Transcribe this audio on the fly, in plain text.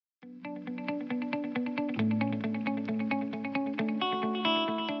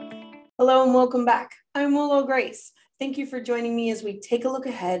Hello and welcome back. I'm Willow Grace. Thank you for joining me as we take a look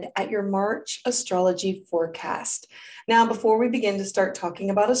ahead at your March astrology forecast. Now, before we begin to start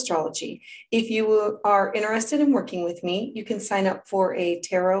talking about astrology, if you are interested in working with me, you can sign up for a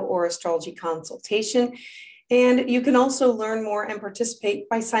tarot or astrology consultation. And you can also learn more and participate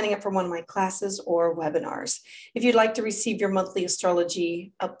by signing up for one of my classes or webinars. If you'd like to receive your monthly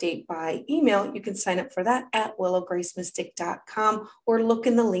astrology update by email, you can sign up for that at willowgracemystic.com or look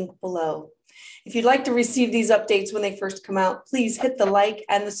in the link below. If you'd like to receive these updates when they first come out, please hit the like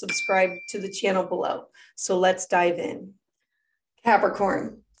and the subscribe to the channel below. So let's dive in.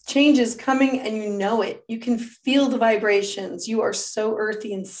 Capricorn. Change is coming and you know it. You can feel the vibrations. You are so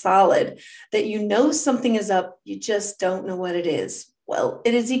earthy and solid that you know something is up. You just don't know what it is. Well,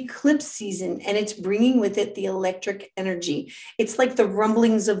 it is eclipse season and it's bringing with it the electric energy. It's like the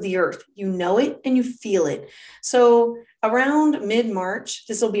rumblings of the earth. You know it and you feel it. So around mid-March,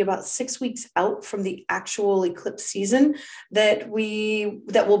 this will be about 6 weeks out from the actual eclipse season that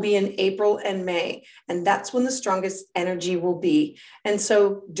will be in April and May. And that's when the strongest energy will be. And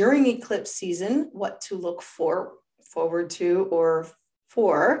so during eclipse season, what to look forward to or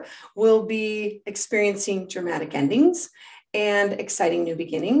for will be experiencing dramatic endings and exciting new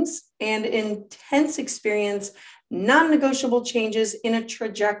beginnings and intense experience, non-negotiable changes in a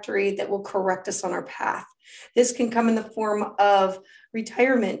trajectory that will correct us on our path. This can come in the form of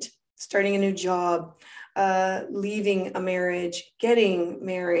retirement, starting a new job, leaving a marriage, getting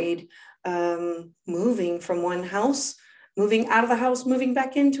married, moving from one house, moving out of the house, moving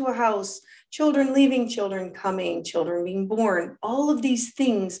back into a house, children leaving, children coming, children being born. All of these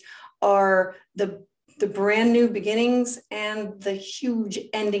things are the brand new beginnings and the huge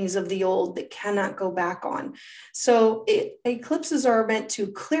endings of the old that cannot go back on. So eclipses are meant to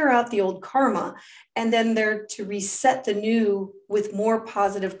clear out the old karma, and then they're to reset the new with more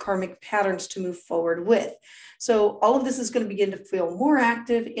positive karmic patterns to move forward with. So all of this is going to begin to feel more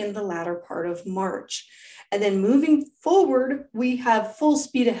active in the latter part of March. And then moving forward, we have full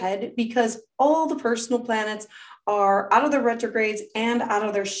speed ahead because all the personal planets are out of their retrogrades and out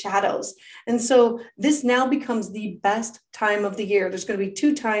of their shadows. And so this now becomes the best time of the year. There's going to be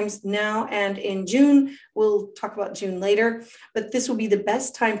 2 times now and in June. We'll talk about June later, but this will be the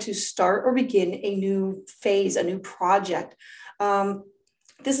best time to start or begin a new phase, a new project.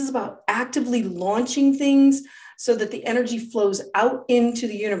 This is about actively launching things so that the energy flows out into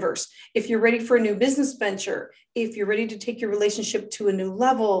the universe. If you're ready for a new business venture, if you're ready to take your relationship to a new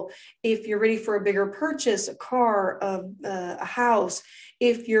level, if you're ready for a bigger purchase, a car, a house,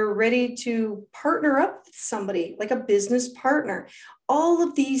 if you're ready to partner up with somebody like a business partner, all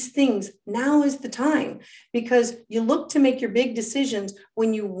of these things, now is the time, because you look to make your big decisions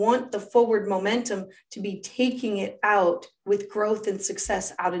when you want the forward momentum to be taking it out with growth and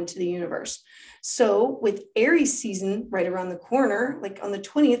success out into the universe. So with Aries season right around the corner, like on the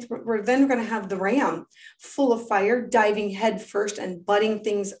 20th, we're then going to have the Ram full of fire, diving head first and butting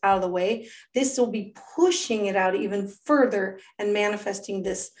things out of the way. This will be pushing it out even further and manifesting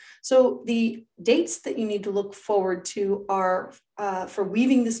this. So the dates that you need to look forward to are for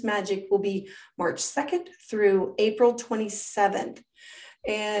weaving this magic will be March 2nd through April 27th.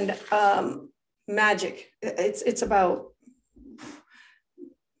 And magic, it's about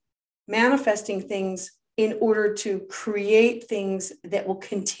manifesting things in order to create things that will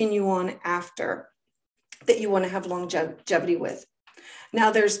continue on after, that you want to have longevity with.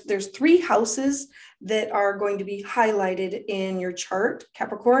 Now there's 3 houses that are going to be highlighted in your chart,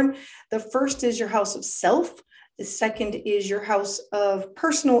 Capricorn. The first is your house of self. The second is your house of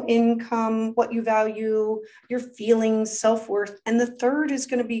personal income, what you value, your feelings, self-worth. And the third is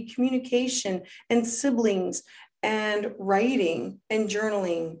going to be communication and siblings and writing and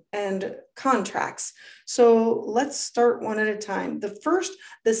journaling and contracts. So let's start one at a time. The first,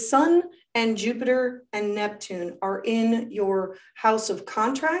 the Sun and Jupiter and Neptune are in your house of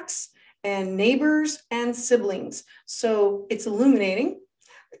contracts and neighbors and siblings. So it's illuminating.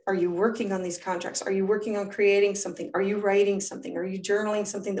 Are you working on these contracts? Are you working on creating something? Are you writing something? Are you journaling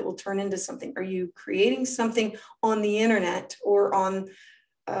something that will turn into something? Are you creating something on the internet or on,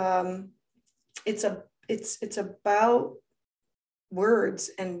 it's about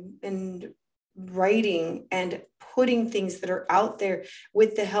words and writing and putting things that are out there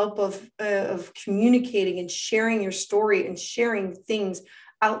with the help of communicating and sharing your story and sharing things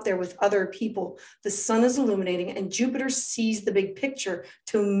out there with other people. The Sun is illuminating and Jupiter sees the big picture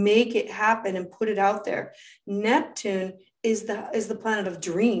to make it happen and put it out there. Neptune is the planet of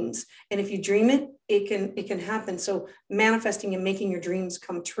dreams. And if you dream it, it can happen. So manifesting and making your dreams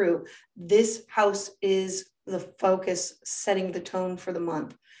come true. This house is the focus, setting the tone for the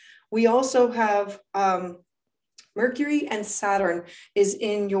month. We also have Mercury and Saturn is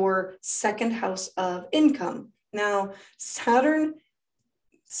in your second house of income. Now, Saturn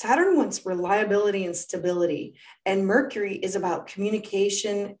wants reliability and stability, and Mercury is about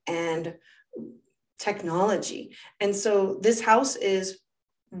communication and technology. And so this house is,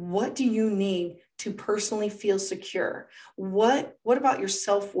 what do you need to personally feel secure? What about your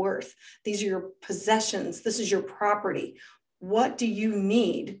self-worth? These are your possessions. This is your property. What do you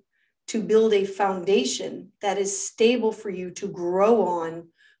need to build a foundation that is stable for you to grow on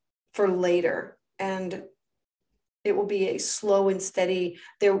for later? And it will be a slow and steady.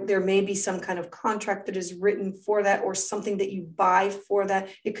 There may be some kind of contract that is written for that, or something that you buy for that.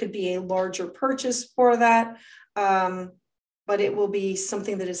 It could be a larger purchase for that, but it will be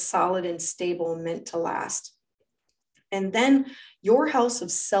something that is solid and stable and meant to last. And then your house of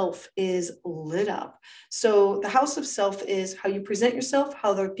self is lit up. So the house of self is how you present yourself,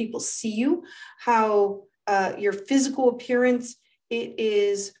 how other people see you, how your physical appearance. It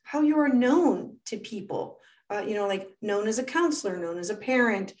is how you are known to people. Like known as a counselor, known as a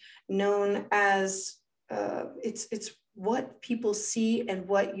parent, known as, it's what people see and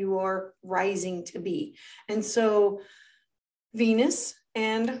what you are rising to be. And so Venus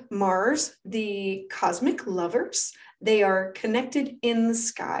and Mars, the cosmic lovers, they are connected in the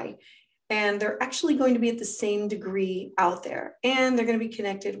sky, and they're actually going to be at the same degree out there, and they're going to be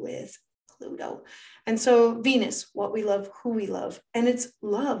connected with Pluto. And so Venus, what we love, who we love, and it's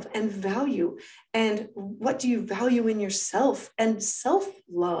love and value. And what do you value in yourself and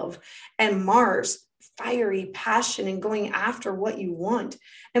self-love? And Mars, fiery passion and going after what you want.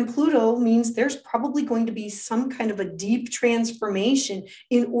 And Pluto means there's probably going to be some kind of a deep transformation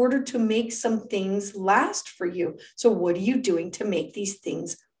in order to make some things last for you. So what are you doing to make these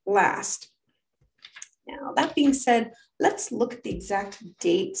things last? Now, that being said, let's look at the exact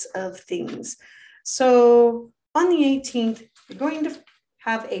dates of things. So on the 18th, you're going to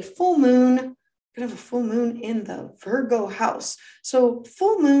have a full moon. You're going to have a full moon in the Virgo house. So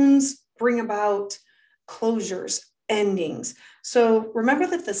full moons bring about closures, endings. So remember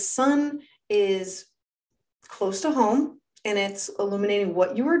that the sun is close to home, and it's illuminating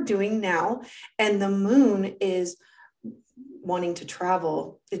what you are doing now. And the moon is wanting to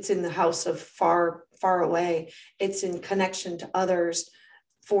travel. It's in the house of far, far away. It's in connection to others,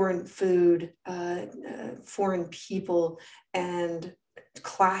 foreign food, foreign people, and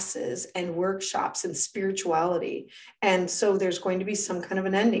classes and workshops and spirituality. And so there's going to be some kind of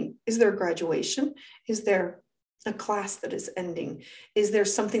an ending. Is there a graduation? Is there a class that is ending? Is there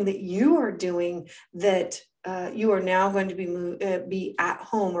something that you are doing that you are now going to be at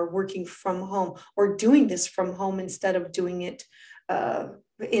home or working from home, or doing this from home instead of doing it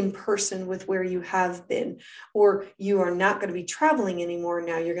in person with where you have been? Or you are not going to be traveling anymore.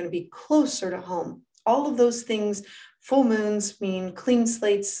 Now you're going to be closer to home. All of those things. Full moons mean clean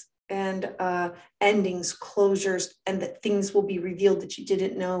slates and endings, closures, and that things will be revealed that you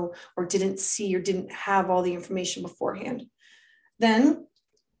didn't know or didn't see or didn't have all the information beforehand. Then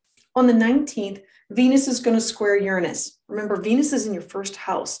on the 19th, Venus is going to square Uranus. Remember, Venus is in your first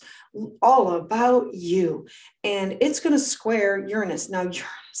house, all about you, and it's going to square Uranus. Now,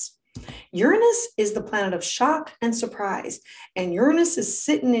 Uranus is the planet of shock and surprise, and Uranus is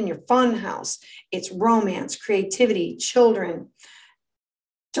sitting in your fun house. It's romance, creativity, children.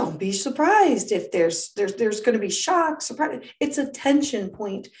 Don't be surprised if there's going to be shock, surprise. It's a tension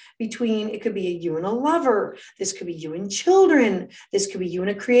point between, it could be you and a lover. This could be you and children. This could be you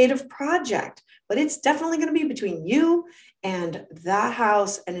and a creative project, but it's definitely going to be between you and that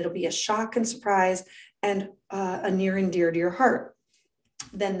house. And it'll be a shock and surprise and a near and dear to your heart.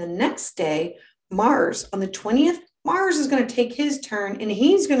 Then the next day, Mars, on the 20th, Mars is going to take his turn and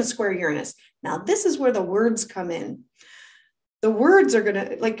he's going to square Uranus. Now, this is where the words come in. The words are going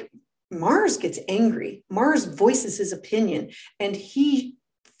to, like, Mars gets angry. Mars voices his opinion, and he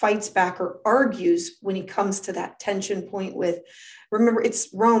fights back or argues when he comes to that tension point with, remember, it's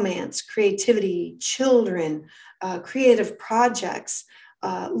romance, creativity, children, creative projects,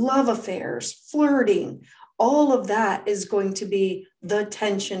 love affairs, flirting. All of that is going to be the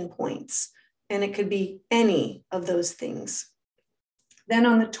tension points, and it could be any of those things. Then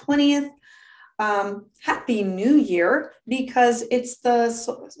on the 20th, Happy New Year, because it's the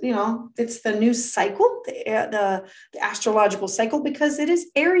new cycle, the astrological cycle, because it is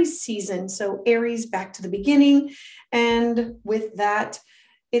Aries season. So Aries, back to the beginning. And with that,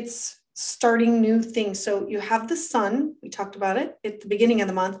 it's starting new things. So you have the sun, we talked about it at the beginning of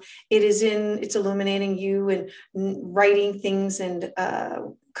the month. It's illuminating you and writing things and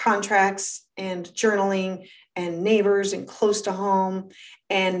contracts and journaling and neighbors and close to home.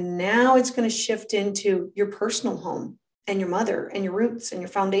 And now it's going to shift into your personal home and your mother and your roots and your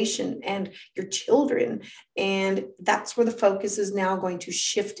foundation and your children. And that's where the focus is now going to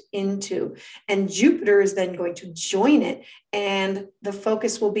shift into. And Jupiter is then going to join it. And the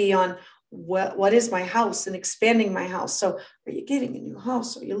focus will be on what is my house and expanding my house. So are you getting a new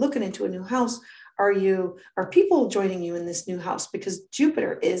house? Are you looking into a new house? Are people joining you in this new house? Because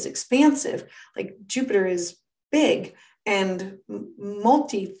Jupiter is expansive. Like Jupiter is big and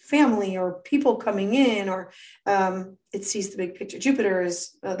multi-family, or people coming in, or it sees the big picture. Jupiter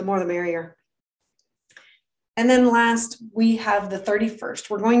is the more the merrier. And then last, we have the 31st.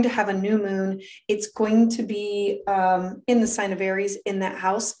 We're going to have a new moon. It's going to be in the sign of Aries in that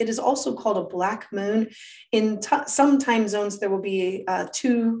house. It is also called a black moon. In some time zones, there will be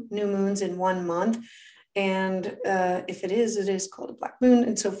 2 new moons in 1 month. And if it is called a black moon.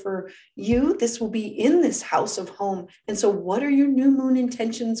 And so for you, this will be in this house of home. And so what are your new moon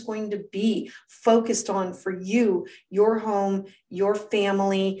intentions going to be focused on for you, your home, your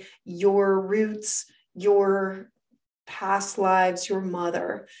family, your roots, your past lives, your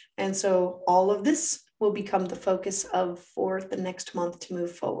mother? And so all of this will become the focus for the next month to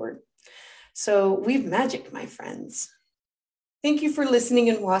move forward. So we've magic, my friends. Thank you for listening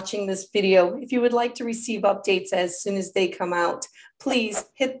and watching this video. If you would like to receive updates as soon as they come out, please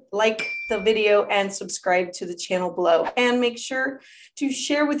hit like the video and subscribe to the channel below. And make sure to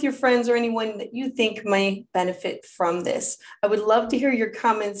share with your friends or anyone that you think may benefit from this. I would love to hear your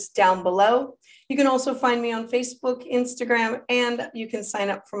comments down below. You can also find me on Facebook, Instagram, and you can sign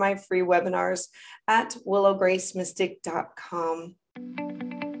up for my free webinars at willowgracemystic.com.